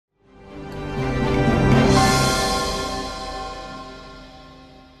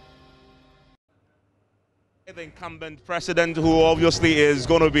the incumbent president, who obviously is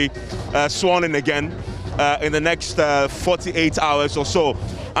going to be sworn in again in the next 48 hours or so.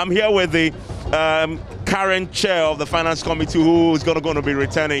 I'm here with the current chair of the Finance Committee, who is going to be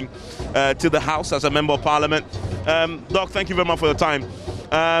returning to the House as a Member of Parliament. Doc, thank you very much for your time.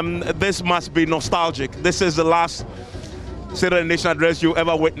 This must be nostalgic. This is the last State of the Nation address you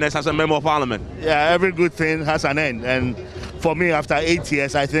ever witnessed as a Member of Parliament. Yeah, every good thing has an end. And for me, after 8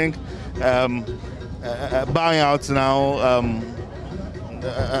 years, I think bowing out now,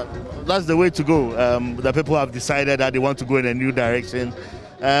 that's the way to go. The people have decided that they want to go in a new direction.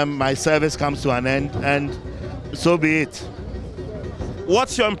 My service comes to an end, and so be it.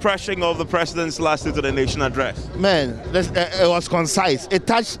 What's your impression of the President's last State of the Nation address? Man, it was concise. It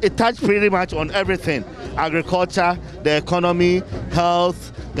touched pretty much on everything: agriculture, the economy,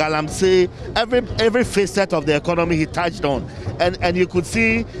 health, galamsey, every facet of the economy he touched on, and you could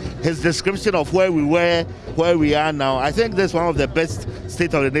see his description of where we were, where we are now. I think this is one of the best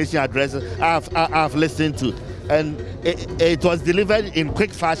State of the Nation addresses I've listened to, and it was delivered in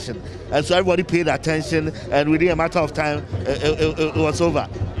quick fashion, and so everybody paid attention, and within a matter of time, it was over.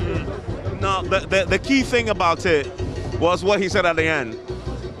 Now, the key thing about it was what he said at the end.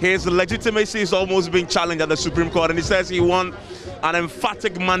 His legitimacy is almost being challenged at the Supreme Court, and he says he won an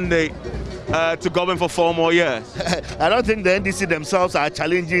emphatic mandate to govern for 4 more years. I don't think the NDC themselves are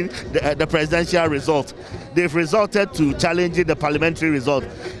challenging the presidential result. They've resorted to challenging the parliamentary result.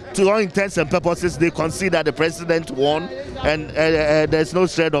 To all intents and purposes, they concede that the president won, and there's no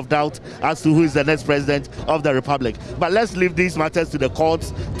shred of doubt as to who is the next president of the republic. But let's leave these matters to the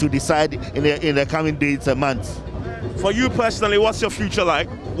courts to decide in the coming days and months. For you personally, what's your future like?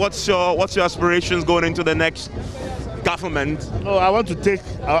 What's your aspirations going into the next government? No, I want to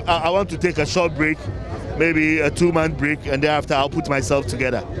take a short break, maybe a 2-month break, and thereafter I'll put myself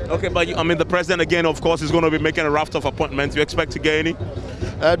together. Okay, but the president again, of course, is going to be making a raft of appointments. You expect to get any?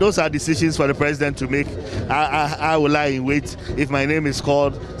 Those are decisions for the president to make. I will lie in wait. If my name is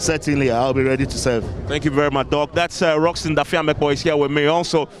called, certainly I'll be ready to serve. Thank you very much, Doc. That's Roxton Dafiamekpo is here with me,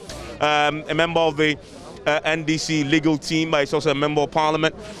 also a member of the NDC legal team, but he's also a member of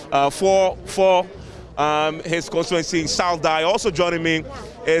Parliament for his constituency in South Dai. Also joining me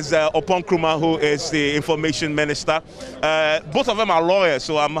is Opon Krumah, who is the information minister. Both of them are lawyers,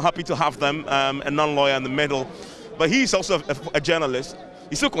 so I'm happy to have them, a non-lawyer in the middle. But he's also a journalist.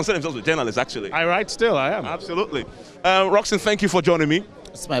 He still considers himself a journalist, actually. I write still, I am. Absolutely. Roxton, thank you for joining me.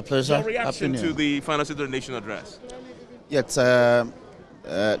 It's my pleasure. Your reaction to the Final State of the Nation address? Yes,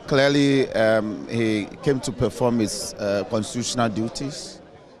 clearly he came to perform his constitutional duties.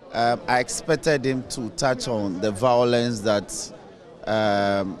 I expected him to touch on the violence that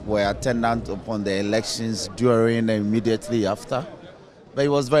were attendant upon the elections during and immediately after, but he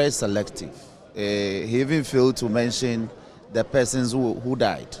was very selective. He even failed to mention the persons who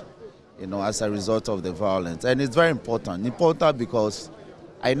died, as a result of the violence. And it's very important. Important because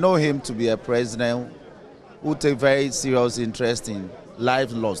I know him to be a president who takes very serious interest in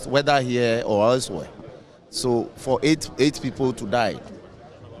lives lost, whether here or elsewhere. So for eight people to die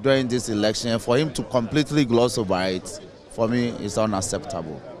during this election, for him to completely gloss over it, for me, is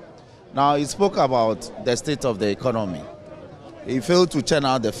unacceptable. Now, he spoke about the state of the economy. He failed to churn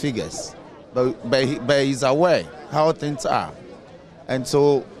out the figures, but he's aware how things are. And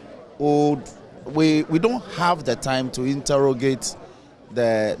so we don't have the time to interrogate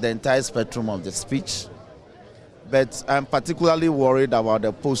the entire spectrum of the speech, but I'm particularly worried about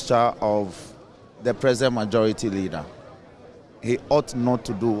the posture of the present majority leader. He ought not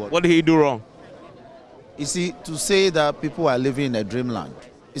to do what did he do wrong? You see, to say that people are living in a dreamland.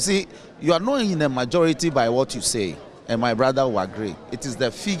 You see, you are not in a majority by what you say, and my brother will agree. It is the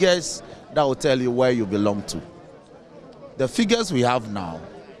figures that will tell you where you belong to. The figures we have now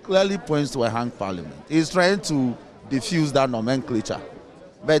clearly points to a hung parliament. He's trying to diffuse that nomenclature,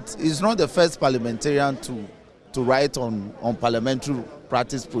 but he's not the first parliamentarian to write on parliamentary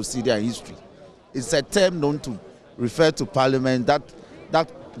practice, procedure, and history. It's a term known to refer to parliament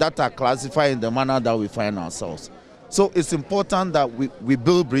that are classified in the manner that we find ourselves. So it's important that we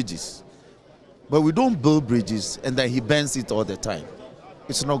build bridges, but we don't build bridges and then he bends it all the time.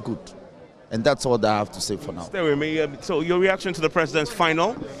 It's not good. And that's all that I have to say for now. Stay with me. So your reaction to the president's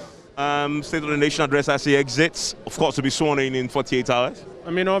final State of the Nation address as he exits, of course, to be sworn in 48 hours?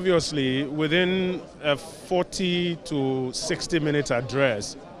 Obviously, within a 40 to 60-minute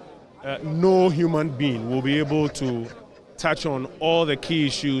address, no human being will be able to touch on all the key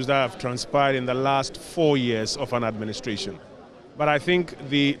issues that have transpired in the last 4 years of an administration. But I think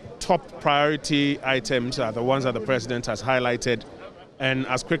the top priority items are the ones that the president has highlighted and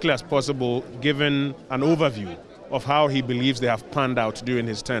as quickly as possible given an overview of how he believes they have panned out during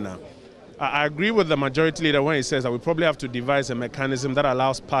his tenure. I agree with the majority leader when he says that we probably have to devise a mechanism that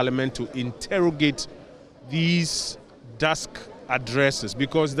allows Parliament to interrogate these dusk addresses,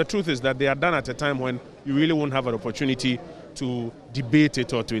 because the truth is that they are done at a time when you really won't have an opportunity to debate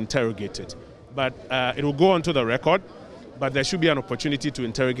it or to interrogate it. But it will go onto the record, but there should be an opportunity to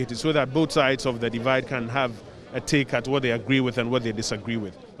interrogate it so that both sides of the divide can have a take at what they agree with and what they disagree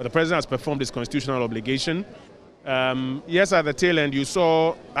with. But the president has performed his constitutional obligation. Yes, at the tail end, you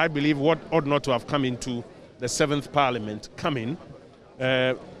saw, I believe, what ought not to have come into the 7th Parliament coming,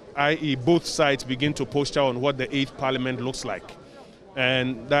 i.e. both sides begin to posture on what the 8th Parliament looks like.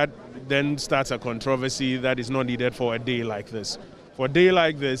 And that then starts a controversy that is not needed for a day like this. For a day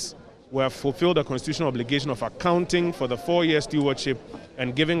like this, we have fulfilled the constitutional obligation of accounting for the 4-year stewardship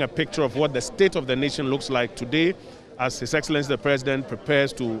and giving a picture of what the state of the nation looks like today as His Excellency the President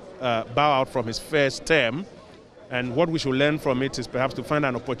prepares to bow out from his first term. And what we should learn from it is perhaps to find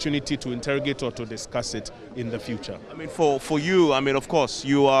an opportunity to interrogate or to discuss it in the future. I mean, for you, I mean, of course,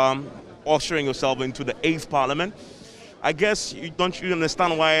 you are ushering yourself into the 8th Parliament. I guess don't you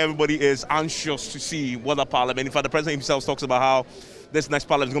understand why everybody is anxious to see what the Parliament, in fact, the President himself talks about how this next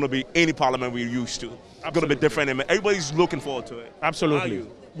Parliament is going to be any Parliament we're used to. It's going to be different. Everybody's looking forward to it. Absolutely.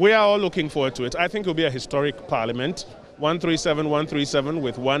 We are all looking forward to it. I think it will be a historic Parliament, 137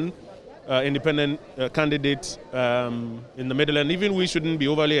 with one independent candidate in the middle. And even we shouldn't be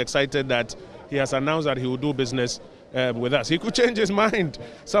overly excited that he has announced that he will do business with us. He could change his mind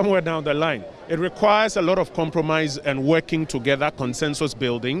somewhere down the line. It requires a lot of compromise and working together, consensus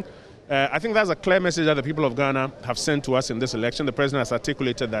building. I think that's a clear message that the people of Ghana have sent to us in this election. The president has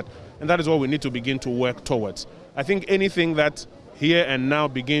articulated that, and that is what we need to begin to work towards. I think anything that here and now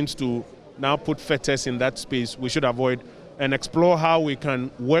begins to now put fetters in that space, we should avoid and explore how we can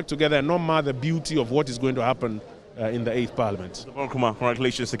work together and not mar the beauty of what is going to happen in the 8th Parliament.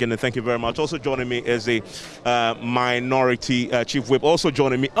 Congratulations again, and thank you very much. Also joining me is the minority chief whip. Also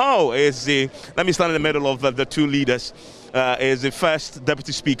joining me, let me stand in the middle of the two leaders. Is the first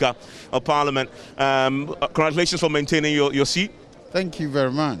deputy speaker of Parliament. Congratulations for maintaining your seat. Thank you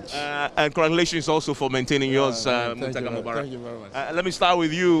very much. And congratulations also for maintaining yours, Muntaka Mubarak. Thank you very much. Let me start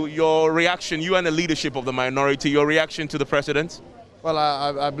with you. Your reaction, you and the leadership of the minority, your reaction to the president? Well,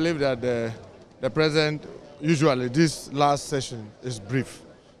 I believe that the president, usually this last session is brief,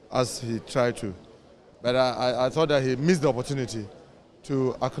 as he tried to. But I thought that he missed the opportunity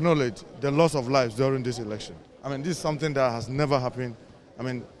to acknowledge the loss of lives during this election. I mean, this is something that has never happened. I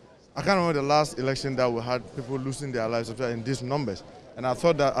mean, I can't remember the last election that we had people losing their lives in these numbers. And I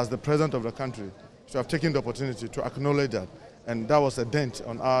thought that as the president of the country, should have taken the opportunity to acknowledge that. And that was a dent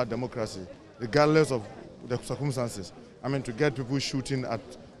on our democracy, regardless of the circumstances. I mean, to get people shooting at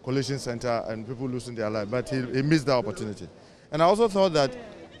collation center and people losing their lives. But he missed that opportunity. And I also thought that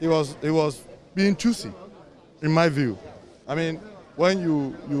he was being choosy, in my view. I mean, when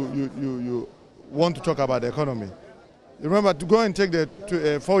you want to talk about the economy, remember to go and take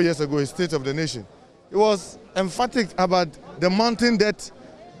 4 years ago, his State of the Nation. He was emphatic about the mounting debt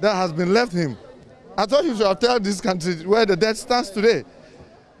that has been left him. I thought he should have told this country where the debt stands today,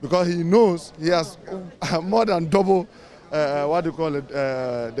 because he knows he has more than double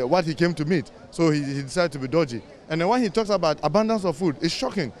what he came to meet. So he decided to be dodgy. And then when he talks about abundance of food, it's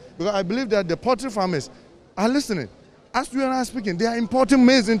shocking, because I believe that the poultry farmers are listening. As we are speaking, they are importing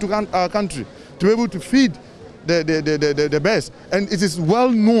maize into our country to be able to feed the birds. And it is well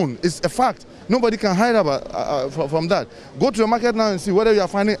known, it's a fact. Nobody can hide from that. Go to the market now and see whether you are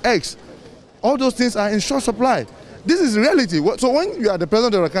finding eggs. All those things are in short supply. This is reality. So when you are the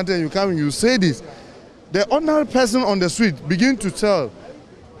president of the country and you come and you say this, the ordinary person on the street begin to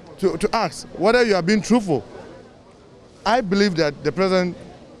to ask whether you are being truthful. I believe that the president,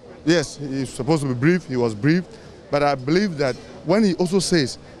 yes, he is supposed to be brief, he was brief, but I believe that when he also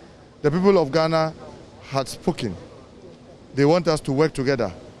says the people of Ghana had spoken, they want us to work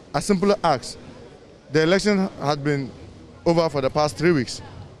together. A simple ask, the election had been over for the past 3 weeks.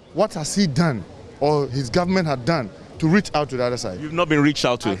 What has he done, or his government had done, to reach out to the other side? You've not been reached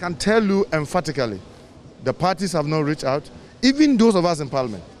out to. I can tell you emphatically, the parties have not reached out, even those of us in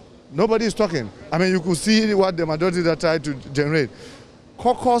Parliament. Nobody is talking. I mean, you could see what the majority that tried to generate.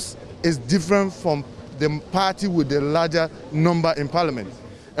 Caucus is different from the party with the larger number in Parliament.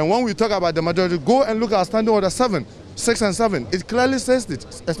 And when we talk about the majority, go and look at standing order 7, 6 and 7. It clearly says it,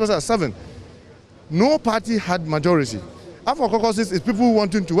 especially at 7. No party had majority. After caucuses is people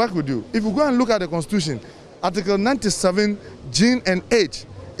wanting to work with you. If you go and look at the Constitution, Article 97, G and H,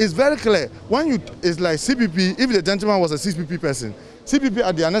 it's very clear. It's like CPP, if the gentleman was a CPP person, CPP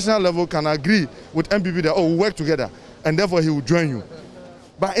at the national level can agree with MPP that, we'll work together, and therefore he will join you.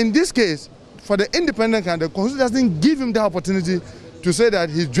 But in this case, for the independent candidate, the Constitution doesn't give him the opportunity to say that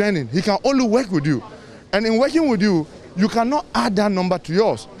he's joining. He can only work with you. And in working with you, you cannot add that number to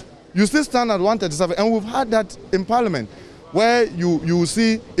yours. You still stand at 137, and we've had that in Parliament, where you will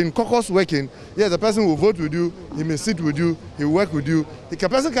see in caucus working, yes, the person will vote with you, he may sit with you, he will work with you. The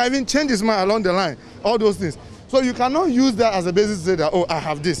person can even change his mind along the line, all those things. So you cannot use that as a basis to say that, I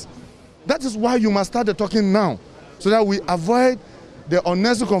have this. That is why you must start the talking now, so that we avoid the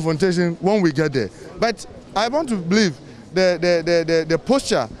unnecessary confrontation when we get there. But I want to believe the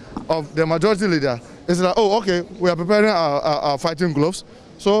posture of the majority leader is like, okay, we are preparing our fighting gloves.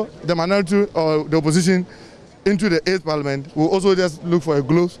 So the minority or the opposition into the 8th Parliament will also just look for a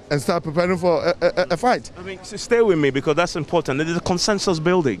glove and start preparing for a fight. I mean, stay with me, because that's important. It is a consensus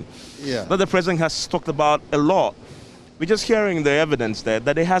building that the president has talked about a lot. We're just hearing the evidence there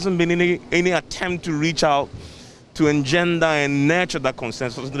that there hasn't been any attempt to reach out to engender and nurture that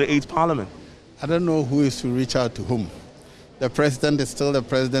consensus in the 8th Parliament. I don't know who is to reach out to whom. The president is still the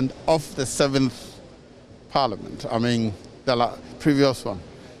president of the 7th Parliament. I mean, the previous one.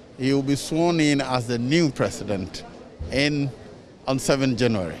 He will be sworn in as the new president on 7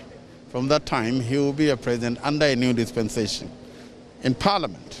 January. From that time, he will be a president under a new dispensation. In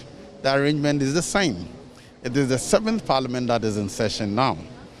Parliament, the arrangement is the same. It is the 7th Parliament that is in session now.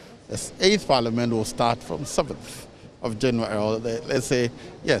 The 8th Parliament will start from 7th of January, or let's say,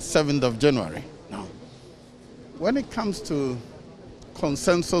 yes, 7th of January. Now, when it comes to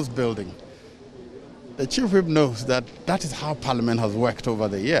consensus building, the Chief Whip knows that that is how Parliament has worked over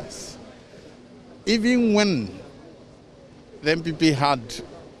the years. Even when the MPP had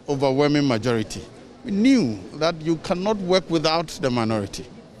overwhelming majority, we knew that you cannot work without the minority.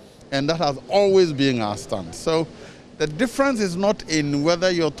 And that has always been our stance. So the difference is not in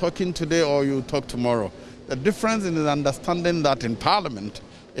whether you're talking today or you talk tomorrow. The difference is in understanding that in Parliament,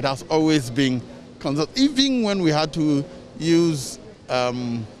 it has always been consensus. Even when we had to use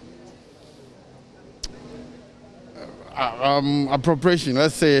appropriation,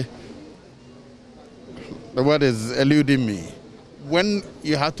 let's say, the word is eluding me. When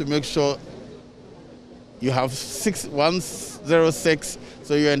you have to make sure you have 106,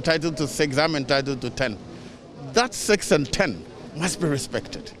 so you're entitled to 6, I'm entitled to 10. That 6 and 10 must be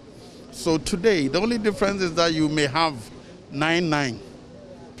respected. So today, the only difference is that you may have 9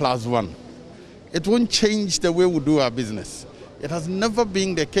 plus 1. It won't change the way we do our business. It has never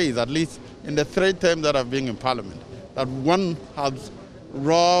been the case, at least in the 3 terms that I've been in Parliament, that one has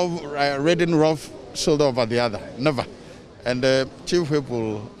ridden rough shoulder over the other. Never. And the Chief Whip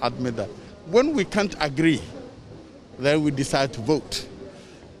will admit that. When we can't agree, then we decide to vote.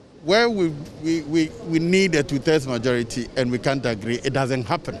 Where we need a 2/3 majority and we can't agree, it doesn't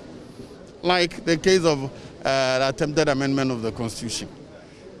happen. Like the case of the attempted amendment of the Constitution.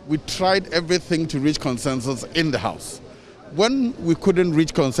 We tried everything to reach consensus in the House. When we couldn't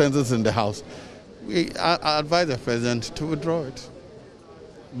reach consensus in the House, I advised the President to withdraw it.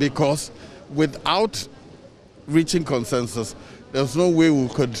 Because without reaching consensus, there's no way we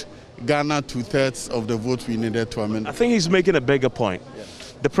could garner 2/3 of the votes we needed to amend. I think he's making a bigger point. Yeah.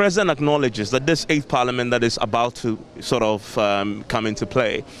 The President acknowledges that this 8th Parliament that is about to sort of come into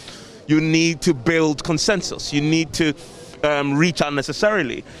play, you need to build consensus. You need to reach out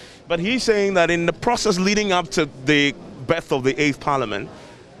necessarily. But he's saying that in the process leading up to the birth of the 8th Parliament,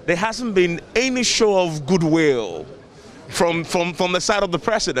 there hasn't been any show of goodwill from the side of the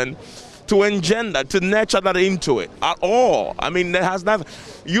President to engender, to nurture that into it at all. I mean, there has never.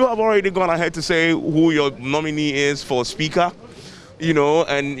 You have already gone ahead to say who your nominee is for Speaker, you know,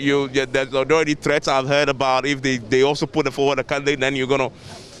 and there's already threats I've heard about if they also put forward a candidate, then you're going to.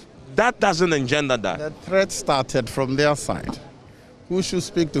 That doesn't engender that. The threat started from their side. Who should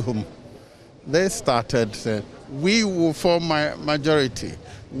speak to whom? They started, we will form my majority.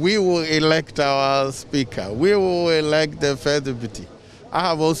 We will elect our Speaker. We will elect the First Deputy. I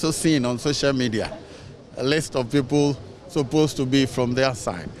have also seen on social media a list of people supposed to be from their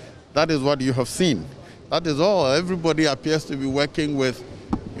side. That is what you have seen. That is all. Everybody appears to be working with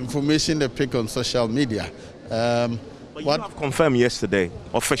information they pick on social media. But you have confirmed yesterday,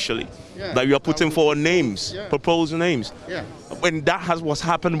 officially, that you are putting forward names, proposed names. Yeah. When that was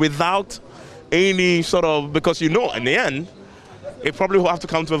happened without any sort of, because you know, in the end, it probably will have to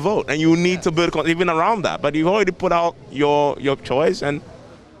come to a vote, and you need to build even around that. But you've already put out your choice, and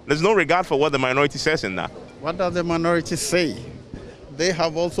there's no regard for what the minority says in that. What does the minority say? They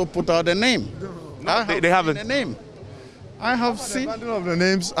have also put out a name. No, they haven't. A name. I have seen. The bundle of the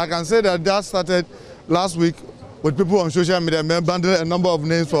names, I can say that started last week with people on social media bundling a number of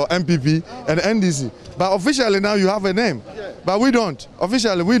names for MPP and NDC. But officially now you have a name. But we don't.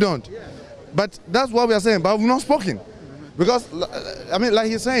 Officially we don't. But that's what we are saying. But we've not spoken. Because, I mean,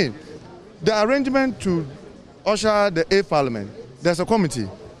 like he's saying, the arrangement to usher the 8th Parliament, there's a committee,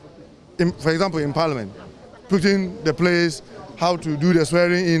 for example, in Parliament, putting the place, how to do the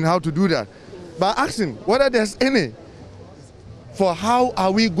swearing in, how to do that. But ask him whether there's any for how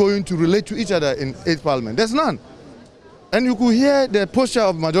are we going to relate to each other in 8th Parliament. There's none. And you could hear the posture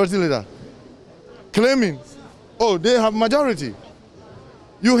of majority leader claiming, oh, they have majority.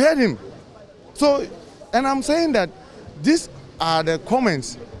 You heard him. So, and I'm saying that these are the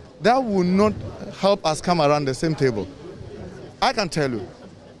comments that will not help us come around the same table. I can tell you,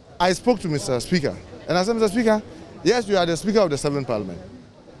 I spoke to Mr. Speaker, and I said, Mr. Speaker, yes, you are the Speaker of the 7th Parliament.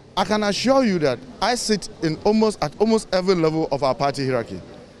 I can assure you that I sit in at almost every level of our party hierarchy.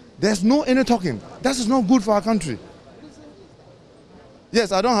 There's no any talking. That is not good for our country.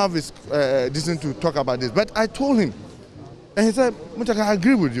 Yes, I don't have his reason to talk about this, but I told him, and he said, Muchaka, I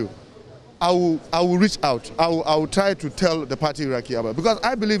agree with you. I will reach out. I will try to tell the party hierarchy about it. Because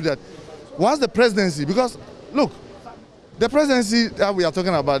I believe that once the presidency, because look, the presidency that we are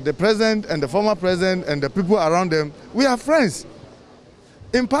talking about, the president and the former president and the people around them, we are friends.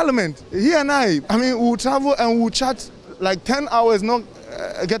 In Parliament, he and I mean, we will travel and we will chat like 10 hours, not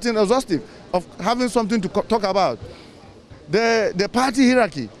getting exhaustive of having something to talk about. The party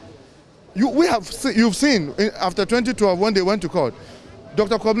hierarchy, you've seen after 2012 when they went to court,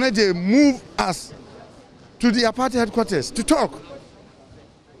 Dr. Kobneje moved us to their party headquarters to talk.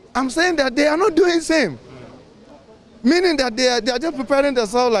 I'm saying that they are not doing the same. Meaning that they are just preparing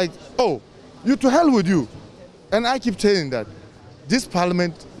themselves like, oh, you to hell with you. And I keep saying that this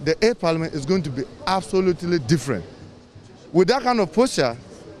parliament, the 8th Parliament, is going to be absolutely different. With that kind of posture,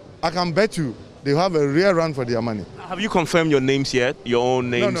 I can bet you they have a real run for their money. Have you confirmed your names yet? Your own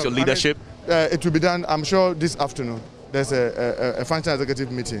names, your leadership? I mean, it will be done, I'm sure, this afternoon. There's a functional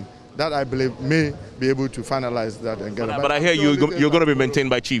executive meeting that I believe may be able to finalize that and get it. But I hear you're going to be maintained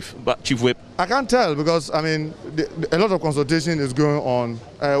by Chief Whip. I can't tell because, I mean, a lot of consultation is going on.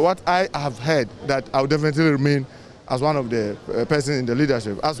 What I have heard that I'll definitely remain as one of the persons in the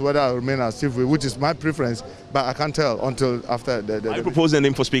leadership, as whether I remain as Chief Whip, which is my preference, but I can't tell until after the Are you proposing a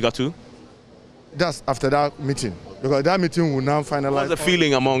name for Speaker too? Just after that meeting, because that meeting will now finalize. What's the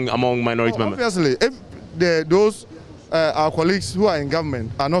feeling among minority members? Obviously, if those our colleagues who are in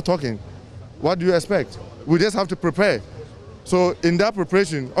government are not talking, what do you expect? We just have to prepare. So in that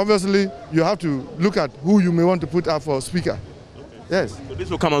preparation, obviously, you have to look at who you may want to put up for Speaker. Okay. Yes. So this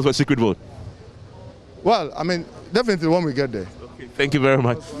will come out for a secret vote? Well, I mean, definitely when we get there. Okay. Thank you very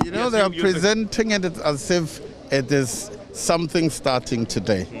much. You know, they are presenting it as if it is something starting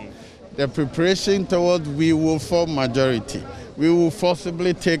today. The preparation towards we will form majority. We will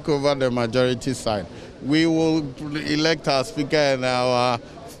forcibly take over the majority side. We will elect our Speaker and our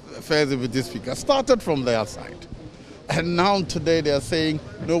First Deputy Speaker. Started from their side. And now today they are saying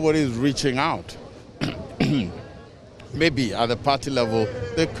nobody is reaching out. Maybe at the party level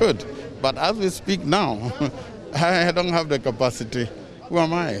they could. But as we speak now, I don't have the capacity. Who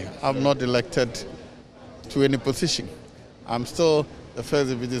am I? I'm not elected to any position. I'm still the First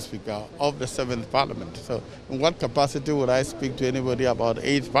Deputy Speaker of the 7th Parliament. So in what capacity would I speak to anybody about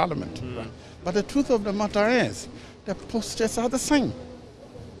 8th Parliament? Right? But the truth of the matter is, the postures are the same,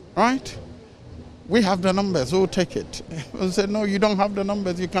 right? We have the numbers, we'll take it. We'll say, no, you don't have the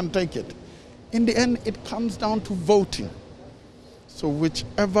numbers, you can't take it. In the end, it comes down to voting. So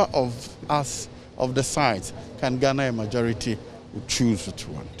whichever of us, of the sides, can garner a majority, will choose what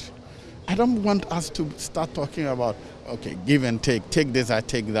you want. I don't want us to start talking about, okay, give and take this, I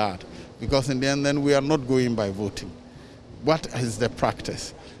take that. Because in the end, then we are not going by voting. What is the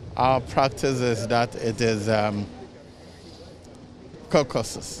practice? Our practice is that it is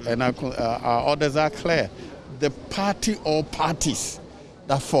caucuses, and our orders are clear. The party or parties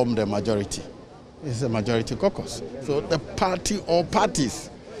that form the majority is a majority caucus. So the party or parties.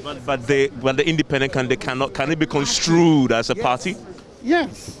 But the independent can it be construed as a party?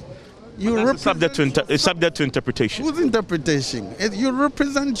 Yes. It's subject to interpretation. Whose interpretation? You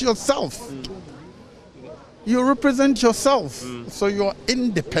represent yourself. You represent yourself, so you're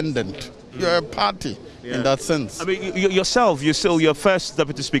independent. You're a party in that sense. I mean, yourself, you're still your first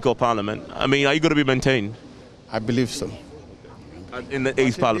Deputy Speaker of Parliament. I mean, are you going to be maintained? I believe so. In the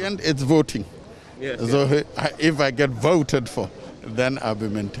 8th Parliament? In the end, it's voting. Yes, so if I get voted for, then I'll be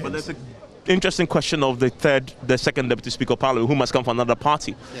maintained. But there's a interesting question of the second Deputy Speaker of Parliament, who must come from another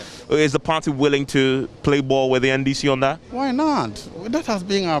party. Yeah. Is the party willing to play ball with the NDC on that? Why not? That has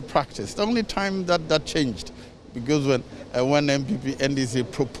been our practice. The only time that changed, because when MPP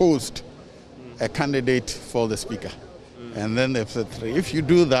NDC proposed a candidate for the Speaker, and then they said, if you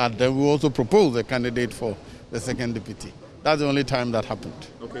do that, then we also propose a candidate for the second deputy. That's the only time that happened.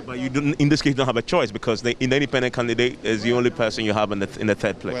 Okay, but you don't, in this case, you don't have a choice because the independent candidate is the only person you have in the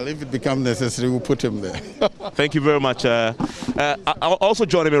third place. Well, if it becomes necessary, we'll put him there. Thank you very much. Also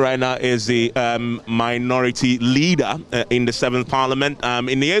joining me right now is the minority leader in the 7th Parliament.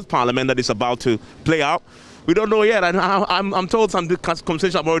 In the 8th Parliament that is about to play out, we don't know yet. And I'm told some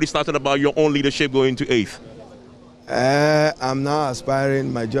conversation have already started about your own leadership going to 8th. I'm now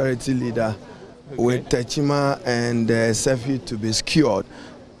aspiring majority leader. Okay. With Techima and Sefi to be secured.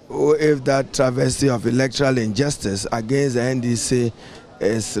 If that travesty of electoral injustice against the NDC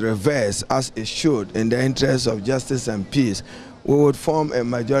is reversed as it should in the interest of justice and peace, we would form a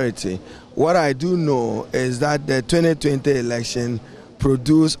majority. What I do know is that the 2020 election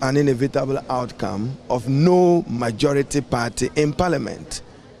produced an inevitable outcome of no majority party in parliament.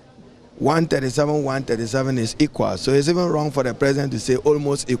 137 is equal. So it's even wrong for the president to say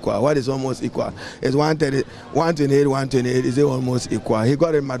almost equal. What is almost equal? It's 128 is almost equal. He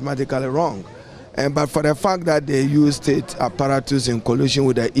got it mathematically wrong. But for the fact that they used state apparatus in collusion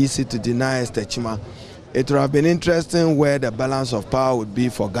with the EC to deny Techima, it would have been interesting where the balance of power would be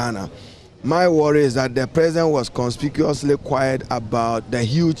for Ghana. My worry is that the president was conspicuously quiet about the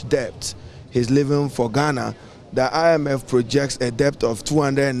huge debt he's leaving for Ghana. The IMF projects a debt of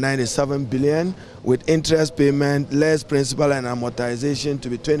 297 billion with interest payment, less principal and amortization to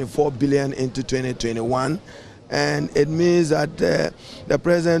be 24 billion into 2021. And it means that the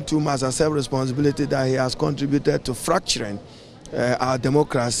president too must accept responsibility that he has contributed to fracturing our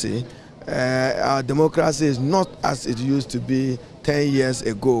democracy. Our democracy is not as it used to be 10 years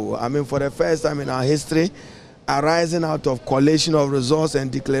ago. I mean, for the first time in our history, arising out of coalition of resource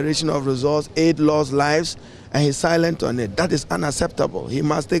and declaration of resource, 8 lost lives, and he's silent on it. That is unacceptable. He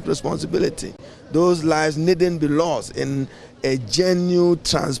must take responsibility. Those lives needn't be lost in a genuine,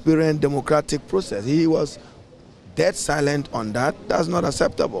 transparent, democratic process. He was dead silent on that. That's not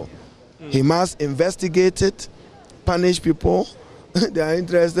acceptable. He must investigate it, punish people. They are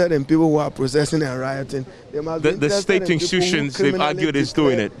interested in people who are processing and rioting. They must the state institutions, they've argued, is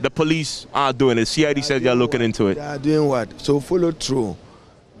doing it. The police are doing it. CID says they are looking into it. They are doing what? So follow through.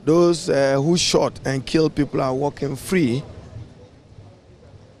 Those who shot and killed people are walking free.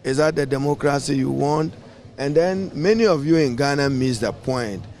 Is that the democracy you want? And then many of you in Ghana miss the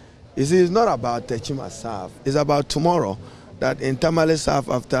point. You see, it's not about Techima South. It's about tomorrow. That in Tamale South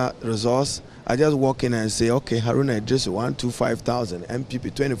after resource, I just walk in and say, okay, Haruna Idris, 125,000,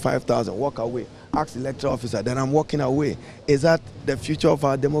 MPP 25,000, walk away. Ask the electoral officer, then I'm walking away. Is that the future of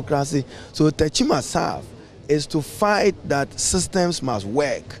our democracy? So Techima South is to fight that systems must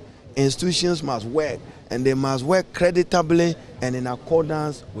work, institutions must work, and they must work creditably and in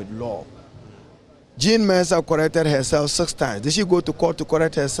accordance with law. Jean Mensa corrected herself 6 times. Did she go to court to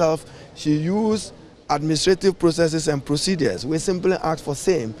correct herself? She used administrative processes and procedures. We simply ask for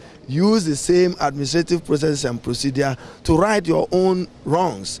same. Use the same administrative processes and procedure to right your own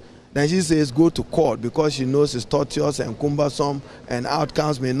wrongs. Then she says go to court because she knows it's tortuous and cumbersome and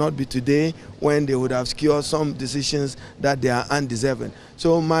outcomes may not be today when they would have secured some decisions that they are undeserving.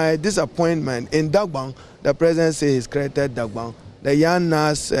 So my disappointment in Dagbang, the president says he's credited Dagbang. The Yan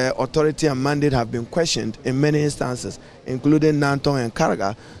Nas authority and mandate have been questioned in many instances, including Nanton and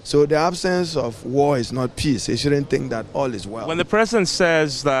Karga. So the absence of war is not peace. He shouldn't think that all is well. When the president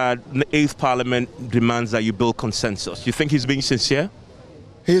says that the 8th Parliament demands that you build consensus, you think he's being sincere?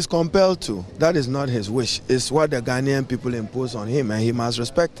 He is compelled to. That is not his wish. It's what the Ghanaian people impose on him, and he must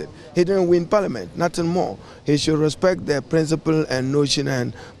respect it. He didn't win Parliament, nothing more. He should respect the principle and notion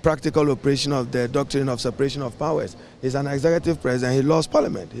and practical operation of the doctrine of separation of powers. He's an executive president. He lost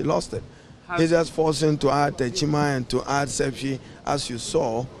Parliament. He lost it. He's just forcing to add Techima and to add Sepsi, as you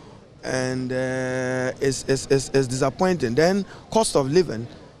saw, and it's disappointing. Then cost of living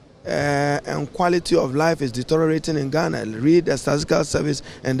and quality of life is deteriorating in Ghana. Read the Statistical Service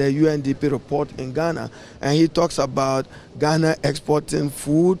and the UNDP report in Ghana, and he talks about Ghana exporting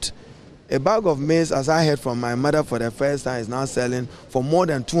food. A bag of maize, as I heard from my mother for the first time, is now selling for more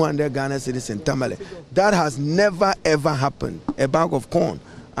than 200 Ghana cedis in Tamale. That has never ever happened. A bag of corn.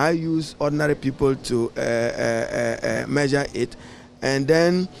 I use ordinary people to measure it, and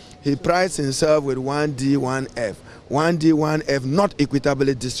then he prides himself with 1D, 1F. 1D, 1F not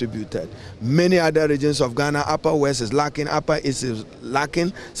equitably distributed. Many other regions of Ghana, Upper West is lacking, Upper East is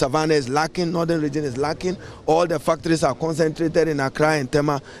lacking, Savannah is lacking, Northern region is lacking. All the factories are concentrated in Accra and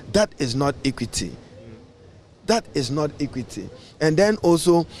Tema. That is not equity. That is not equity. And then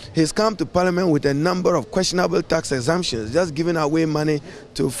also, he's come to Parliament with a number of questionable tax exemptions, just giving away money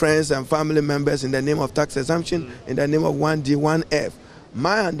to friends and family members in the name of tax exemption, in the name of 1D, 1F.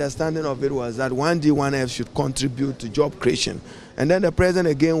 My understanding of it was that 1D, 1F should contribute to job creation. And then the president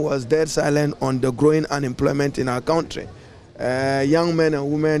again was dead silent on the growing unemployment in our country. Young men and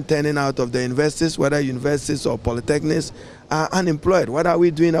women turning out of the universities, whether universities or polytechnics, are unemployed. What are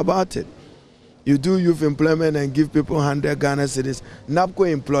we doing about it? You do youth employment and give people 100 Ghana cedis. NABCO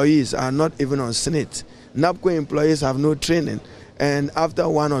employees are not even on SNIT. NABCO employees have no training. And after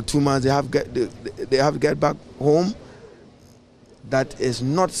 1 or 2 months, they have to get back home. That is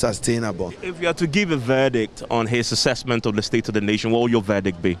not sustainable. If you had to give a verdict on his assessment of the state of the nation, what would your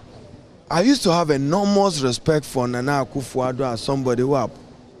verdict be? I used to have enormous respect for Nana Akufo-Addo as somebody who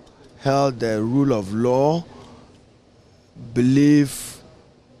held the rule of law, belief,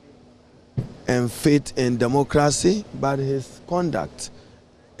 and faith in democracy, but his conduct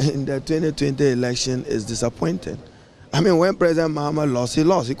in the 2020 election is disappointing. I mean, when President Mahama lost, he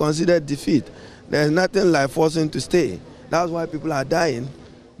lost. He considered defeat. There's nothing like forcing to stay. That's why people are dying,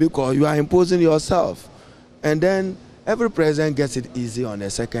 because you are imposing yourself. And then every president gets it easy on the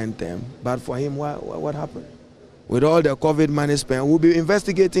second term. But for him, what happened? With all the COVID money spent, we'll be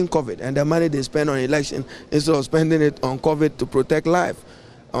investigating COVID and the money they spend on election instead of spending it on COVID to protect life,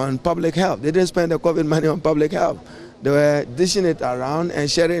 on public health. They didn't spend the COVID money on public health. They were dishing it around and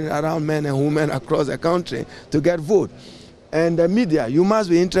sharing it around men and women across the country to get vote. And the media, you must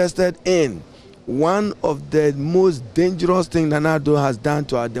be interested in one of the most dangerous things Nana Addo has done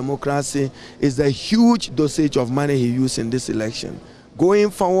to our democracy is the huge dosage of money he used in this election. Going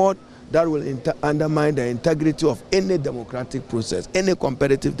forward, that will undermine the integrity of any democratic process, any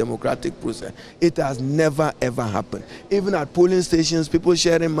competitive democratic process. It has never ever happened. Even at polling stations, people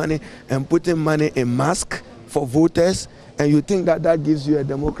sharing money and putting money in masks for voters, and you think that that gives you a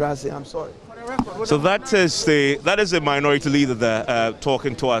democracy? I'm sorry. So that is the minority leader there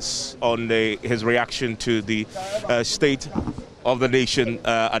talking to us on his reaction to the State of the Nation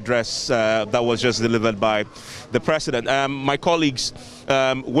address that was just delivered by the president. My colleagues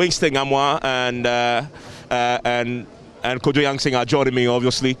Winston Amwa and Kojo Yangsing are joining me,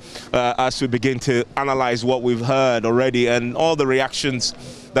 obviously, as we begin to analyze what we've heard already and all the reactions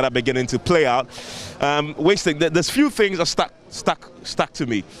that are beginning to play out. Winston, there's few things that stuck to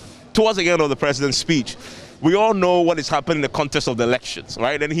me. Towards the end of the president's speech, we all know what is happening in the context of the elections,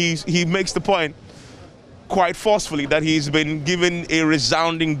 right? And he makes the point quite forcefully that he's been given a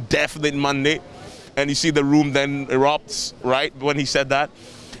resounding definite mandate, and you see the room then erupts, right, when he said that.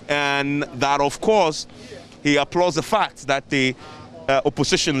 And that, of course, he applauds the fact that the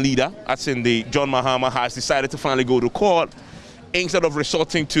opposition leader, that's in the John Mahama, has decided to finally go to court instead of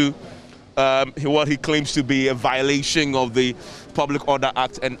resorting to what he claims to be a violation of the Public Order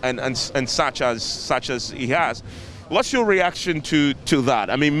Act and such as he has. What's your reaction to that?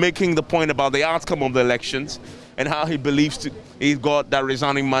 I mean, making the point about the outcome of the elections and how he believes he's got that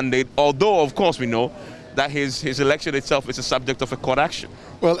resounding mandate, although, of course, we know that his election itself is a subject of a court action.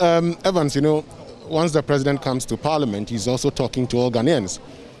 Well, Evans, you know, once the president comes to Parliament, he's also talking to all Ghanaians.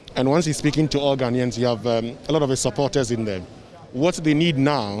 And once he's speaking to all Ghanaians, you have a lot of his supporters in there. What they need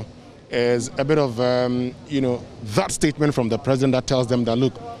now is a bit of, that statement from the president that tells them that,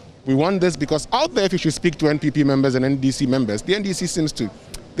 look, we want this, because out there, if you should speak to NPP members and NDC members, the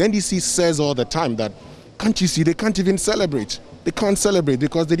NDC says all the time that, can't you see, they can't even celebrate. They can't celebrate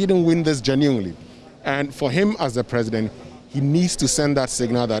because they didn't win this genuinely. And for him as the president, he needs to send that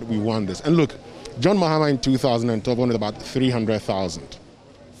signal that we want this. And look, John Mahama in 2012 wanted about 300,000.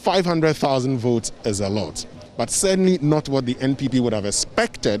 500,000 votes is a lot, but certainly not what the NPP would have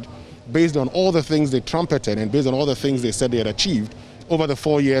expected based on all the things they trumpeted and based on all the things they said they had achieved over the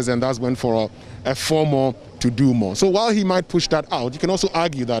 4 years, and that's went for a 4 more to do more. So while he might push that out, you can also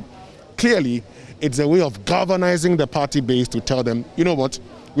argue that clearly it's a way of galvanizing the party base to tell them, you know what,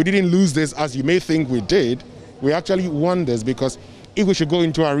 we didn't lose this as you may think we did. We actually won this, because if we should go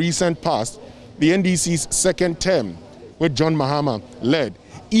into our recent past, the NDC's second term, which John Mahama led,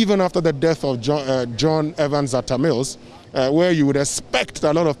 even after the death of John Evans Atta Mills, where you would expect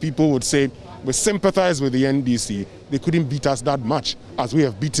that a lot of people would say, we sympathize with the NDC, they couldn't beat us that much as we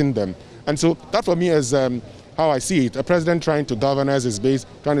have beaten them. And so that for me is how I see it. A president trying to galvanize his base,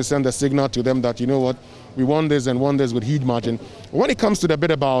 trying to send a signal to them that, you know what, we won this and won this with huge margin. When it comes to the bit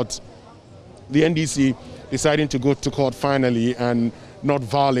about the NDC deciding to go to court finally and not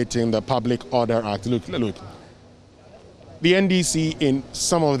violating the Public Order Act. Look. The NDC in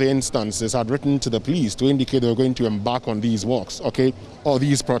some of the instances had written to the police to indicate they were going to embark on these walks, okay, or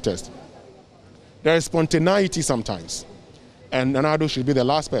these protests. There is spontaneity sometimes, and Nana Addo should be the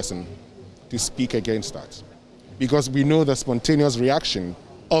last person to speak against that, because we know the spontaneous reaction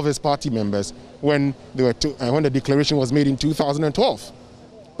of his party members when when the declaration was made in 2012.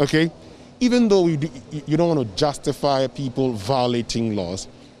 Okay, even though you don't want to justify people violating laws,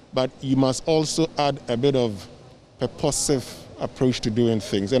 but you must also add a bit of purposive approach to doing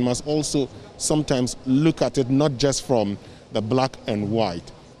things, and must also sometimes look at it not just from the black and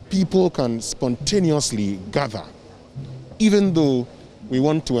white. People can spontaneously gather, even though we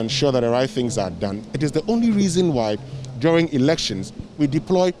want to ensure that the right things are done. It is the only reason why during elections we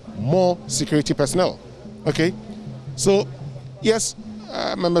deploy more security personnel. Okay, so yes,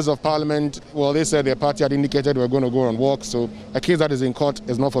 members of parliament, well, they said their party had indicated we're going to go on walks, so a case that is in court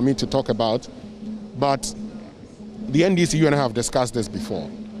is not for me to talk about. But the NDC, you and I have discussed this before.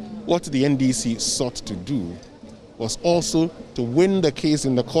 What the NDC sought to do was also to win the case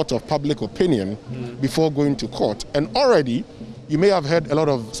in the court of public opinion before going to court. And already, you may have heard a lot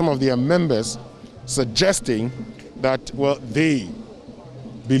of some of their members suggesting that, well, they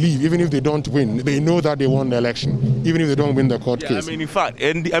believe, even if they don't win, they know that they won the election, even if they don't win the court case. I mean, in fact,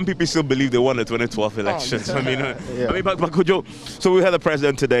 and the MPP still believe they won the 2012 elections. I mean, but Kojo, so we had the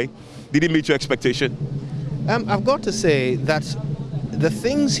president today. Did he meet your expectation? I've got to say that the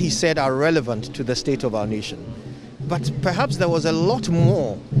things he said are relevant to the state of our nation. But perhaps there was a lot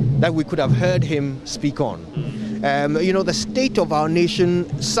more that we could have heard him speak on. The state of our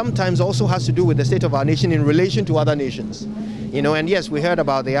nation sometimes also has to do with the state of our nation in relation to other nations. And yes, we heard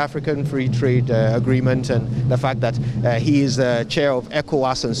about the African Free Trade Agreement and the fact that he is chair of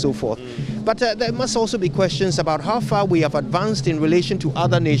ECOWAS and so forth. But there must also be questions about how far we have advanced in relation to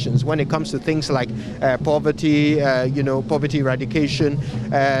other nations when it comes to things like poverty, poverty eradication,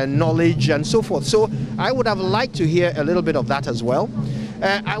 knowledge, and so forth. So I would have liked to hear a little bit of that as well.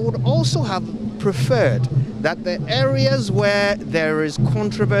 I would also have preferred that the areas where there is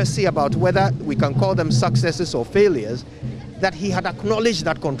controversy about whether we can call them successes or failures, that he had acknowledged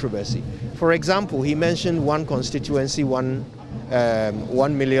that controversy. For example, he mentioned one constituency, $1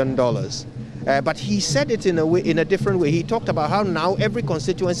 million. But he said it in a different way. He talked about how now every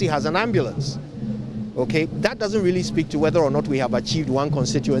constituency has an ambulance. Okay, that doesn't really speak to whether or not we have achieved one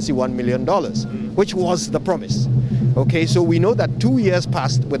constituency $1 million, which was the promise. Okay, so we know that 2 years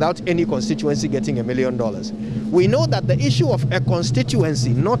passed without any constituency getting $1 million. We know that the issue of a constituency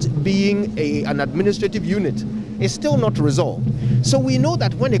not being an administrative unit is still not resolved. So we know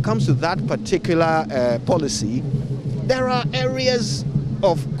that when it comes to that particular policy, there are areas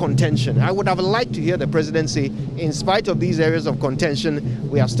of contention. I would have liked to hear the president say, in spite of these areas of contention,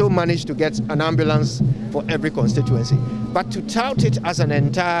 we have still managed to get an ambulance for every constituency. But to tout it as an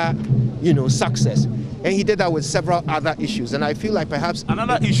entire, success, and he did that with several other issues. And I feel like perhaps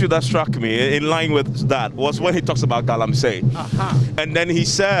another issue that struck me in line with that was when he talks about Galamsey. And then he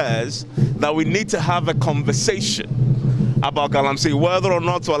says that we need to have a conversation about Galamsey, whether or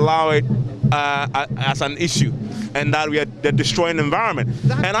not to allow it as an issue, and that we are destroying the environment.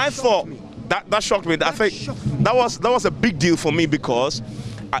 And I thought that shocked me. I think that was a big deal for me, because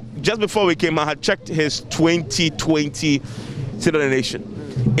just before we came, I had checked his 2020 State of the Nation,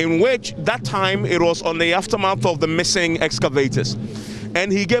 in which that time it was on the aftermath of the missing excavators,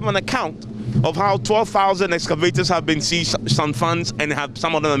 and he gave an account of how 12,000 excavators have been seized, some funds, and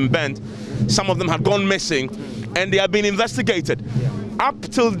some of them have been bent, some of them have gone missing, and they have been investigated. Up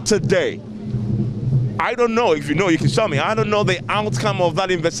till today, I don't know. If you know, you can tell me. I don't know the outcome of that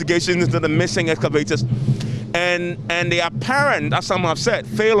investigation into the missing excavators, and the apparent, as some have said,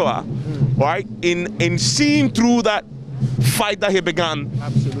 failure, right, in seeing through that fight that he began.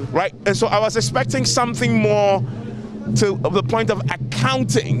 Absolutely. Right, and so I was expecting something more to the point of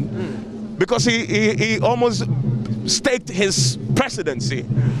accounting, because he almost staked his presidency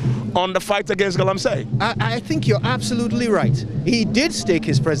on the fight against Galamsey. I think you're absolutely right. He did stake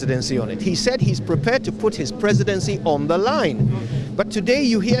his presidency on it. He said he's prepared to put his presidency on the line. But today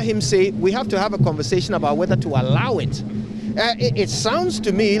you hear him say we have to have a conversation about whether to allow it. It sounds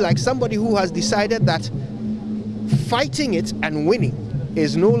to me like somebody who has decided that fighting it and winning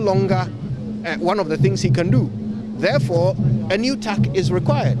is no longer one of the things he can do. Therefore, a new tack is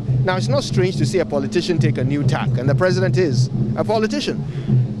required. Now, it's not strange to see a politician take a new tack, and the president is a politician.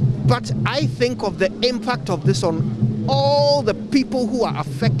 But I think of the impact of this on all the people who are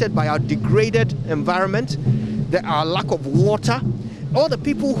affected by our degraded environment, our lack of water, all the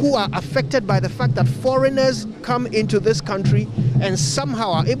people who are affected by the fact that foreigners come into this country and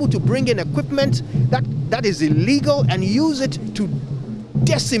somehow are able to bring in equipment that is illegal and use it to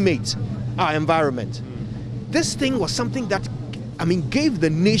decimate our environment. This thing was something that, gave the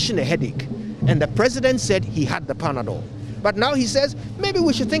nation a headache. And the president said he had the Panadol. But now he says, maybe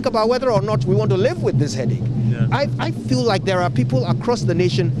we should think about whether or not we want to live with this headache. Yeah. I feel like there are people across the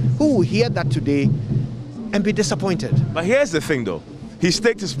nation who will hear that today and be disappointed. But here's the thing though. He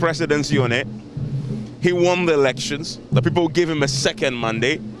staked his presidency on it. He won the elections. The people gave him a second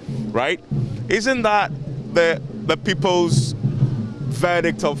mandate, right? Isn't that the people's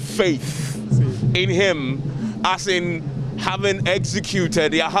verdict of faith in him, as in having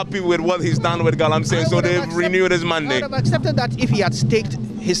executed? They are happy with what he's done with Galamsey, so they've renewed his mandate. I would have accepted that if he had staked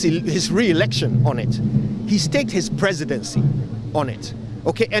his re-election on it. He staked his presidency on it.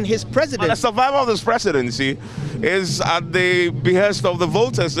 Okay, and his presidency... But the survival of his presidency is at the behest of the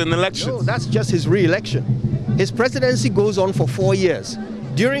voters in elections. No, that's just his re-election. His presidency goes on for 4 years,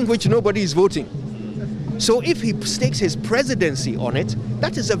 during which nobody is voting. So if he stakes his presidency on it,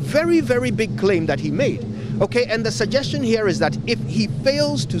 that is a very, very big claim that he made. Okay, and the suggestion here is that if he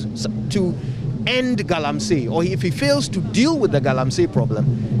fails to end Galamsey, or if he fails to deal with the Galamsey problem,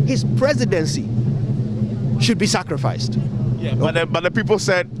 his presidency should be sacrificed. Yeah, but the people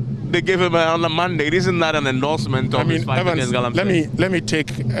said they gave him a mandate. Isn't that an endorsement of his fight against Galamsey? Let me take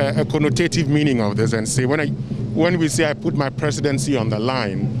a connotative meaning of this and say, when we say I put my presidency on the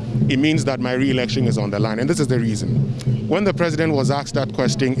line, it means that my re-election is on the line, and this is the reason. When the president was asked that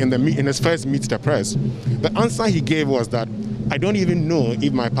question in his first Meet the Press, the answer he gave was that I don't even know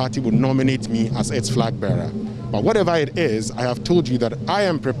if my party would nominate me as its flag bearer. But whatever it is, I have told you that I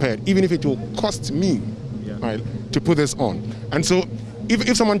am prepared, even if it will cost me, right, to put this on. And so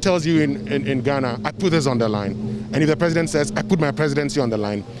if someone tells you in Ghana, I put this on the line, and if the president says, I put my presidency on the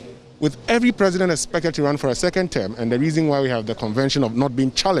line, with every president expected to run for a second term, and the reason why we have the convention of not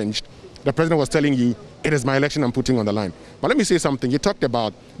being challenged, the president was telling you, it is my election I'm putting on the line. But let me say something. You talked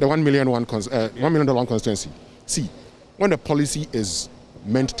about the $1 million constituency. See, when a policy is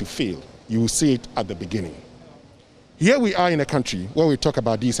meant to fail, you will see it at the beginning. Here we are in a country where we talk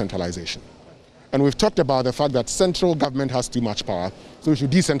about decentralization. And we've talked about the fact that central government has too much power, so we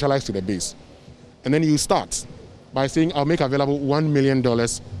should decentralize to the base. And then you start by saying, I'll make available $1 million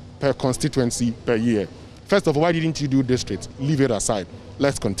per constituency per year. First of all, why didn't you do districts? Leave it aside.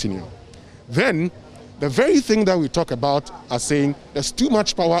 Let's continue. Then, the very thing that we talk about as saying there's too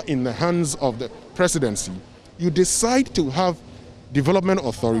much power in the hands of the presidency, you decide to have development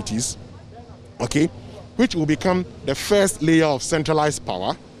authorities, okay, which will become the first layer of centralized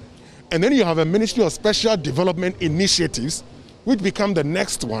power. And then you have a Ministry of Special Development Initiatives, which become the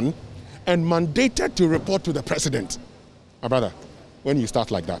next one, and mandated to report to the president. My brother, when you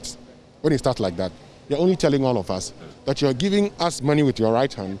start like that, you're only telling all of us that you're giving us money with your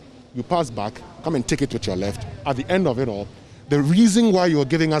right hand, you pass back, come and take it with your left. At the end of it all, the reason why you're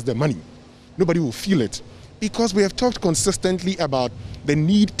giving us the money, nobody will feel it. Because we have talked consistently about the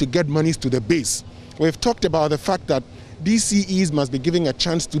need to get monies to the base. We've talked about the fact that DCEs must be given a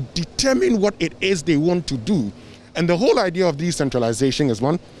chance to determine what it is they want to do. And the whole idea of decentralization is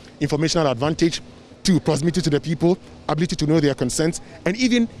one, informational advantage, two, proximity to the people, ability to know their consents, and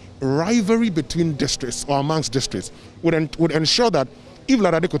even rivalry between districts or amongst districts would ensure that if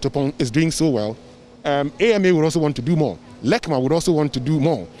Ladade Kotopong is doing so well, AMA would also want to do more. LECMA would also want to do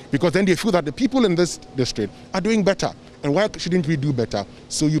more, because then they feel that the people in this district are doing better. And why shouldn't we do better?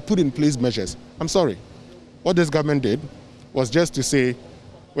 So you put in place measures. I'm sorry. What this government did was just to say,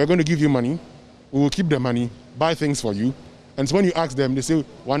 we're going to give you money, we will keep the money, buy things for you. And so when you ask them, they say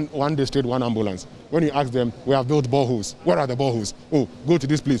one district, one ambulance. When you ask them, we have built boreholes. Where are the boreholes? Oh, go to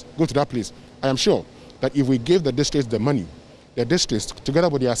this place, go to that place. I am sure that if we gave the districts the money, the districts, together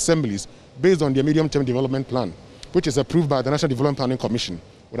with the assemblies, based on their medium-term development plan, which is approved by the National Development Planning Commission,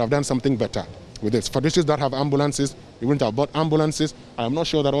 would have done something better with this. For districts that have ambulances, they wouldn't have bought ambulances. I am not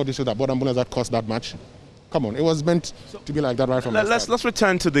sure that all districts that bought ambulances that cost that much. Come on, it was meant to be like that right from the start. Let's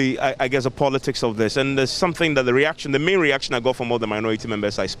return to the, I guess, the politics of this. And there's something that the main reaction I got from all the minority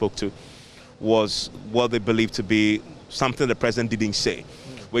members I spoke to was what they believe to be something the president didn't say,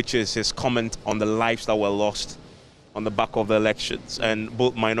 which is his comment on the lives that were lost on the back of the elections. And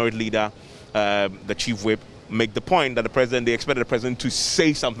both minority leader, the chief whip, make the point that they expected the president to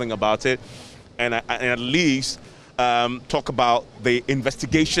say something about it and at least talk about the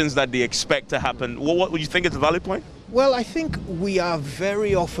investigations that they expect to happen. What would you think is a valid point? Well, I think we are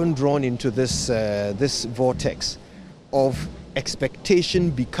very often drawn into this this vortex of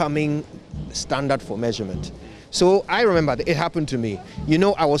expectation becoming standard for measurement. So I remember it happened to me. You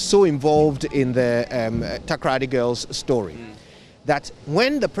know, I was so involved in the Takrady girls story that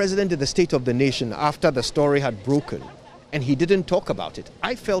when the president did the State of the Nation after the story had broken and he didn't talk about it,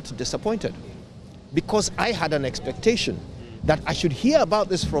 I felt disappointed because I had an expectation that I should hear about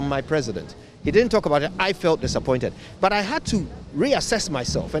this from my president. He didn't talk about it. I felt disappointed. But I had to reassess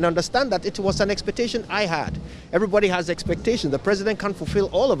myself and understand that it was an expectation I had. Everybody has expectations. The president can't fulfill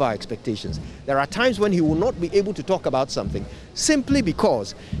all of our expectations. There are times when he will not be able to talk about something simply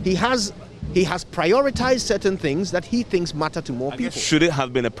because he has prioritized certain things that he thinks matter to more people. Should it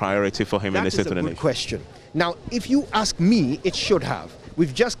have been a priority for him in the State of the Nation? That is a good question. Now, if you ask me, it should have.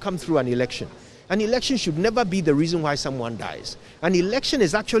 We've just come through an election. An election should never be the reason why someone dies. An election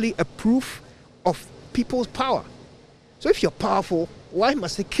is actually a proof of people's power. So if you're powerful, why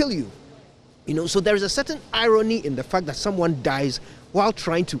must they kill you? You know, so there is a certain irony in the fact that someone dies while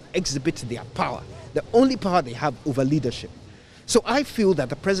trying to exhibit their power, the only power they have over leadership. So I feel that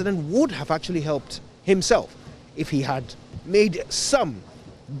the president would have actually helped himself if he had made some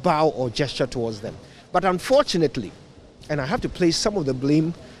bow or gesture towards them. But unfortunately, and I have to place some of the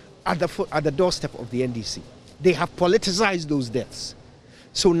blame at the doorstep of the NDC, they have politicized those deaths.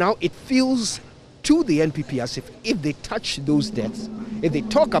 So now it feels to the NPP as if they touch those deaths, if they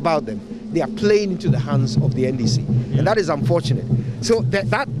talk about them, they are playing into the hands of the NDC. And that is unfortunate. So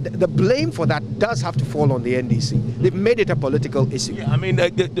the blame for that does have to fall on the NDC. They've made it a political issue. Yeah, I mean,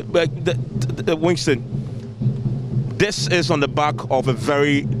 Winston, this is on the back of a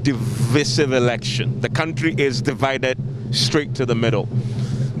very divisive election. The country is divided straight to the middle.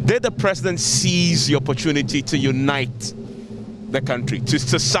 Did the president seize the opportunity to unite the country,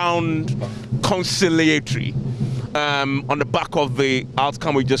 to sound conciliatory on the back of the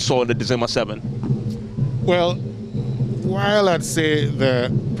outcome we just saw on the December 7? Well, while I'd say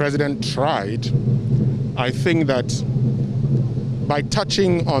the president tried, I think that by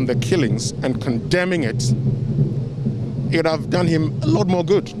touching on the killings and condemning it, it would have done him a lot more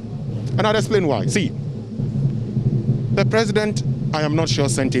good. And I'll explain why. See, the president, I am not sure,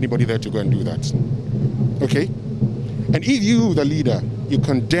 sent anybody there to go and do that. Okay? And if you, the leader, you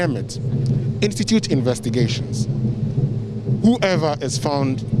condemn it, institute investigations. Whoever is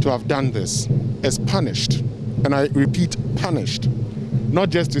found to have done this is punished. And I repeat, punished. Not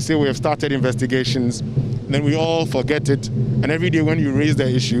just to say we have started investigations, then we all forget it, and every day when you raise the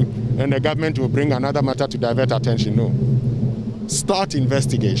issue, then the government will bring another matter to divert attention. No. Start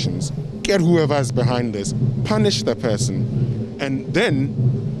investigations. Get whoever is behind this. Punish the person. And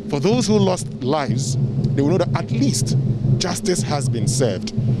then, for those who lost lives, they will know that at least justice has been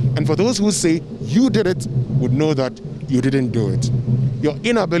served. And for those who say you did it, would know that you didn't do it. Your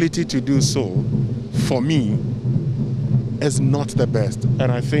inability to do so, for me, is not the best.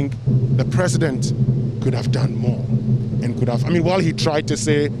 And I think the president could have done more and could have, I mean, while he tried to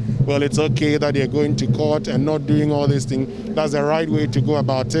say, well, it's okay that they're going to court and not doing all these things, that's the right way to go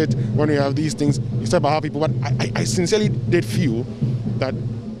about it when you have these things. You said about how people, but I sincerely did feel that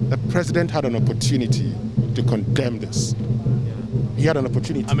the president had an opportunity to condemn this. He had an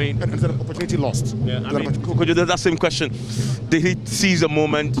opportunity. I mean, and an opportunity lost. Yeah, I mean, could you do that same question? Did he seize a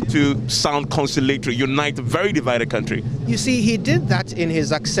moment to sound conciliatory, unite a very divided country? You see, he did that in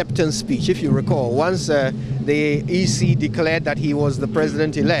his acceptance speech, if you recall. Once the EC declared that he was the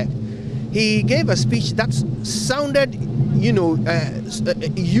president-elect, he gave a speech that sounded, you know,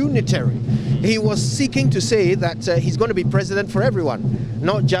 unitary. He was seeking to say that he's going to be president for everyone,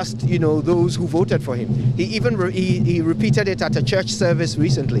 not just, you know, those who voted for him. He even he repeated it at a church service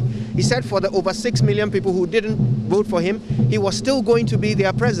recently. He said for the over 6 million people who didn't vote for him, he was still going to be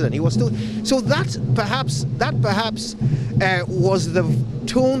their president. He was still, so that perhaps was the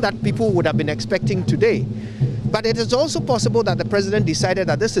tone that people would have been expecting today. But it is also possible that the president decided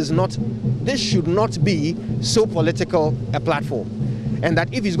that this should not be so political a platform. And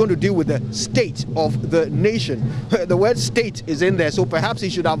that if he's going to deal with the state of the nation, the word state is in there, so perhaps he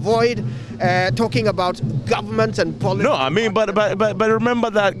should avoid talking about government and politics. No, I mean, but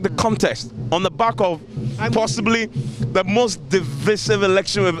remember that the context on the back of possibly the most divisive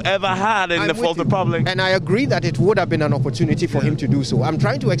election we've ever had in the Fourth Republic. And I agree that it would have been an opportunity for him to do so. I'm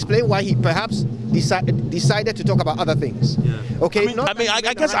trying to explain why he perhaps decided to talk about other things. Yeah. Okay.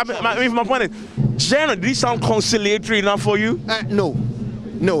 I guess my point is, generally, did he sound conciliatory enough for you?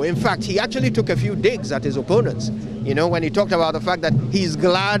 No. In fact, he actually took a few digs at his opponents. You know, when he talked about the fact that he's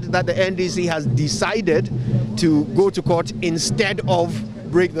glad that the NDC has decided to go to court instead of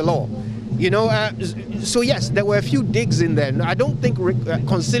break the law. You know, so yes, there were a few digs in there. I don't think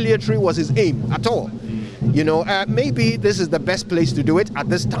conciliatory was his aim at all. You know, maybe this is the best place to do it at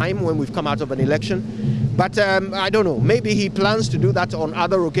this time when we've come out of an election. But I don't know. Maybe he plans to do that on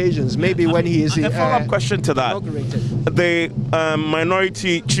other occasions. Maybe when he is a follow-up question to that. inaugurated. The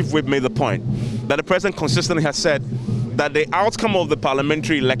minority chief whip made the point that the president consistently has said that the outcome of the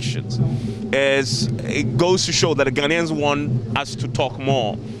parliamentary elections it goes to show that the Ghanaians want us to talk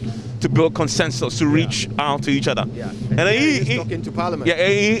more, to build consensus, to reach out to each other. Yeah. And he's talking to Parliament. Yeah,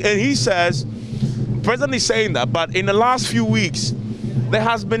 and he says, the president is saying that, but in the last few weeks, there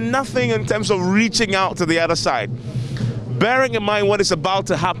has been nothing in terms of reaching out to the other side. Bearing in mind what is about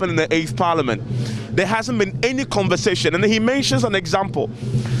to happen in the 8th Parliament, there hasn't been any conversation. And he mentions an example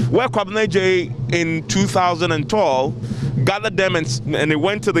where Kwabena J in 2012 gathered them and they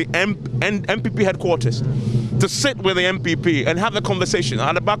went to the MPP headquarters to sit with the MPP and have a conversation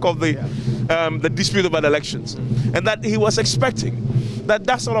at the back of the dispute about elections. And that he was expecting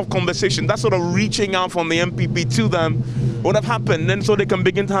that sort of conversation, that sort of reaching out from the MPP to them would have happened, and so they can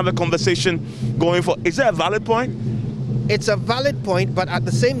begin to have a conversation going forward. Is that a valid point? It's a valid point, but at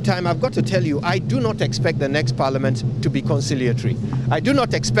the same time, I've got to tell you, I do not expect the next parliament to be conciliatory. I do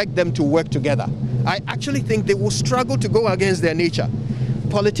not expect them to work together. I actually think they will struggle to go against their nature.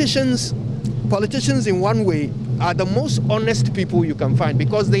 Politicians in one way are the most honest people you can find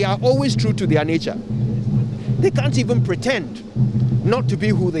because they are always true to their nature. They can't even pretend not to be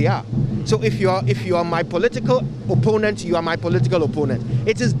who they are. So if you are my political opponent, you are my political opponent.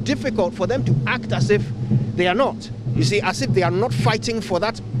 It is difficult for them to act as if they are not. You see, as if they are not fighting for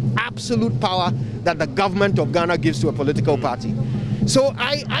that absolute power that the government of Ghana gives to a political party. So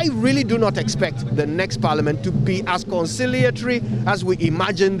I really do not expect the next parliament to be as conciliatory as we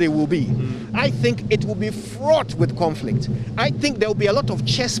imagine they will be. I think it will be fraught with conflict. I think there will be a lot of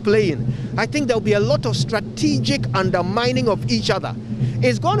chess playing. I think there will be a lot of strategic undermining of each other.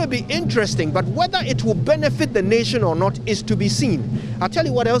 It's going to be interesting, but whether it will benefit the nation or not is to be seen. I'll tell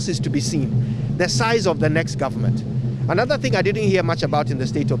you what else is to be seen. The size of the next government. Another thing I didn't hear much about in the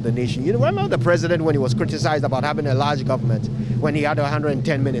State of the Nation. You remember the president when he was criticized about having a large government, when he had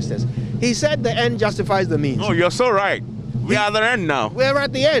 110 ministers? He said the end justifies the means. Oh, you're so right. We are at the end now. We're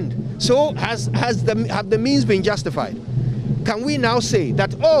at the end. So have the means been justified? Can we now say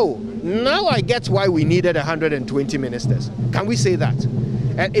that, oh, now I get why we needed 120 ministers? Can we say that?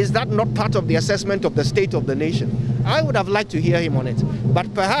 And is that not part of the assessment of the state of the nation? I would have liked to hear him on it.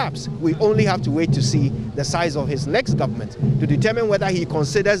 But perhaps we only have to wait to see the size of his next government to determine whether he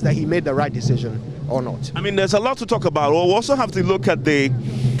considers that he made the right decision or not. I mean, there's a lot to talk about. We'll also have to look at the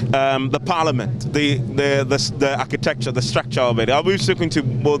parliament, the architecture, the structure of it. I'll be speaking to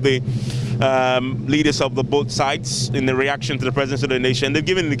both the leaders of both sides in the reaction to the presidency of the nation. They've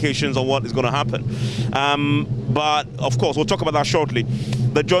given indications on what is going to happen. But of course, we'll talk about that shortly.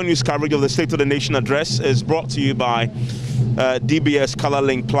 The JoyNews coverage of the State of the Nation address is brought to you by DBS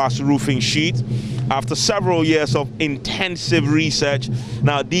ColorLink Plus roofing sheet. After several years of intensive research,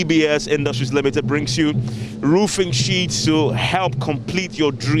 now DBS Industries Limited brings you roofing sheets to help complete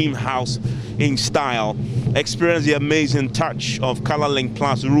your dream house in style. Experience the amazing touch of ColorLink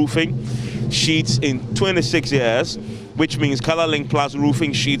Plus roofing sheets in 26 years, which means ColorLink Plus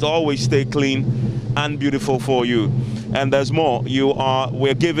roofing sheets always stay clean and beautiful for you. And there's more.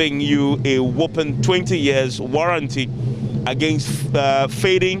 We're giving you a whopping 20 years warranty against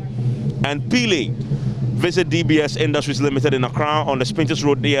fading and peeling. Visit DBS Industries Limited in Accra on the Spintex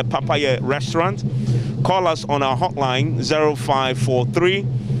Road near Papaya Restaurant. Call us on our hotline 0543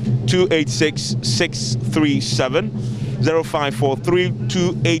 286 637, 0543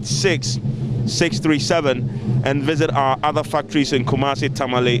 286 637, and visit our other factories in Kumasi,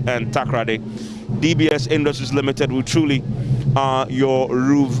 Tamale, and Takrade. DBS Industries Limited will truly are your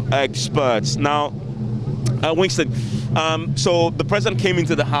roof experts. Now, Winston, so the president came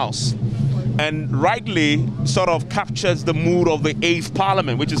into the house and rightly sort of captures the mood of the 8th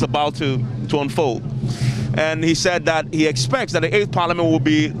Parliament, which is about to unfold. And he said that he expects that the 8th Parliament will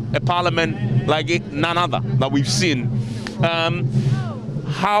be a parliament like none other that we've seen.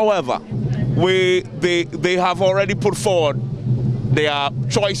 However, they have already put forward their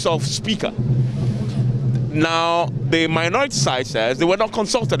choice of speaker. Now, the minority side says they were not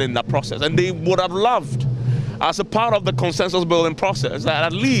consulted in that process, and they would have loved, as a part of the consensus building process, that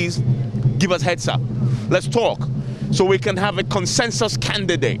at least give us heads up. Let's talk, so we can have a consensus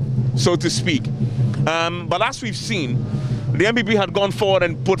candidate, so to speak. But as we've seen, the MPP had gone forward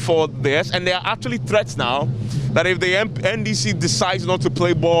and put forward theirs, and there are actually threats now that if the NDC decides not to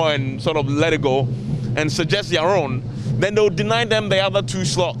play ball and sort of let it go and suggest their own, then they'll deny them the other 2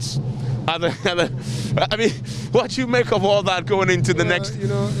 slots. I mean, what you make of all that going into the next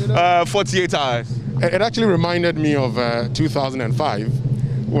 48 hours? It actually reminded me of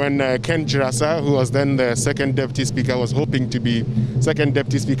 2005 when Ken Chirasa, who was then the second deputy speaker, was hoping to be second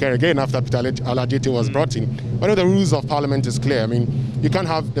deputy speaker again after Peter Alajete was brought in. One of the rules of parliament is clear. I mean, you can't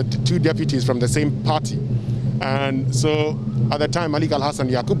have the two deputies from the same party. And so at the time, Malik Al-Hassan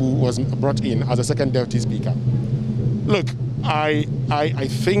Yakubu was brought in as a second deputy speaker. Look, I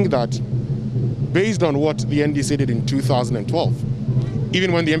think that based on what the NDC did in 2012,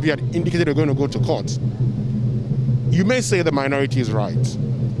 even when the MP had indicated they were going to go to court, you may say the minority is right,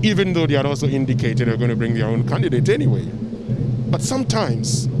 even though they had also indicated they were going to bring their own candidate anyway. But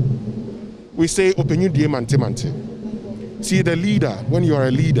sometimes we say, Openyu die mante mante. See, the leader, when you are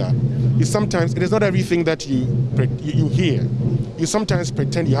a leader, sometimes it is not everything that you hear. You sometimes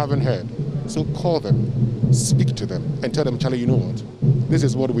pretend you haven't heard. So call them, speak to them, and tell them, Charlie, you know what? This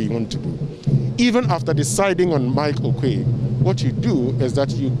is what we want to do. Even after deciding on Mike Okwe, what you do is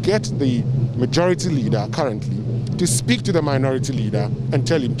that you get the majority leader currently to speak to the minority leader and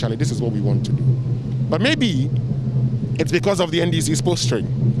tell him, Charlie, this is what we want to do. But maybe it's because of the NDC's posturing,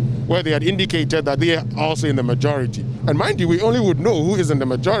 where they had indicated that they are also in the majority. And mind you, we only would know who is in the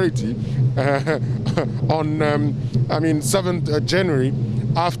majority on, 7th January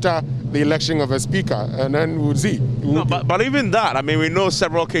after the election of a speaker, and then we'll see. No, but even that, I mean, we know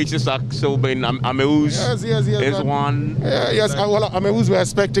several cases are still being, Ameu's is one. Yes, well, Ameu's we're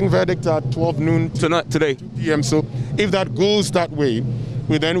expecting verdict at 12 noon today. 2 p.m. So if that goes that way,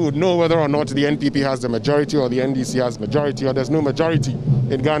 we then would know whether or not the NPP has the majority or the NDC has majority, or there's no majority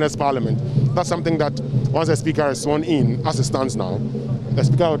in Ghana's parliament. That's something that once the speaker is sworn in, as it stands now, the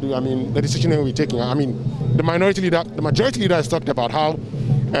speaker will do, the decision will be taken. The majority leader has talked about how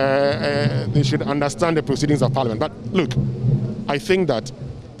they should understand the proceedings of Parliament. But look, I think that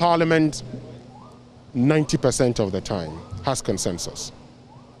Parliament 90% of the time has consensus.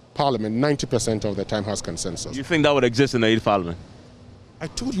 Parliament 90% of the time has consensus. You think that would exist in the 8th Parliament? I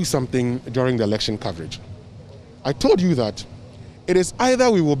told you something during the election coverage. I told you that it is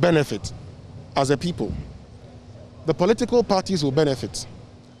either we will benefit as a people, the political parties will benefit,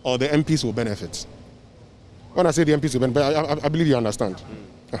 or the MPs will benefit. When I say the MPs will benefit, I believe you understand.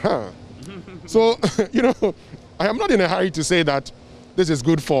 So, I am not in a hurry to say that this is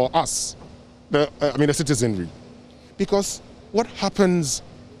good for us, the citizenry. Because what happens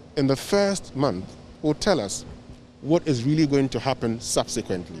in the first month will tell us what is really going to happen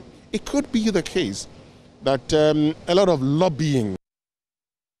subsequently. It could be the case that a lot of lobbying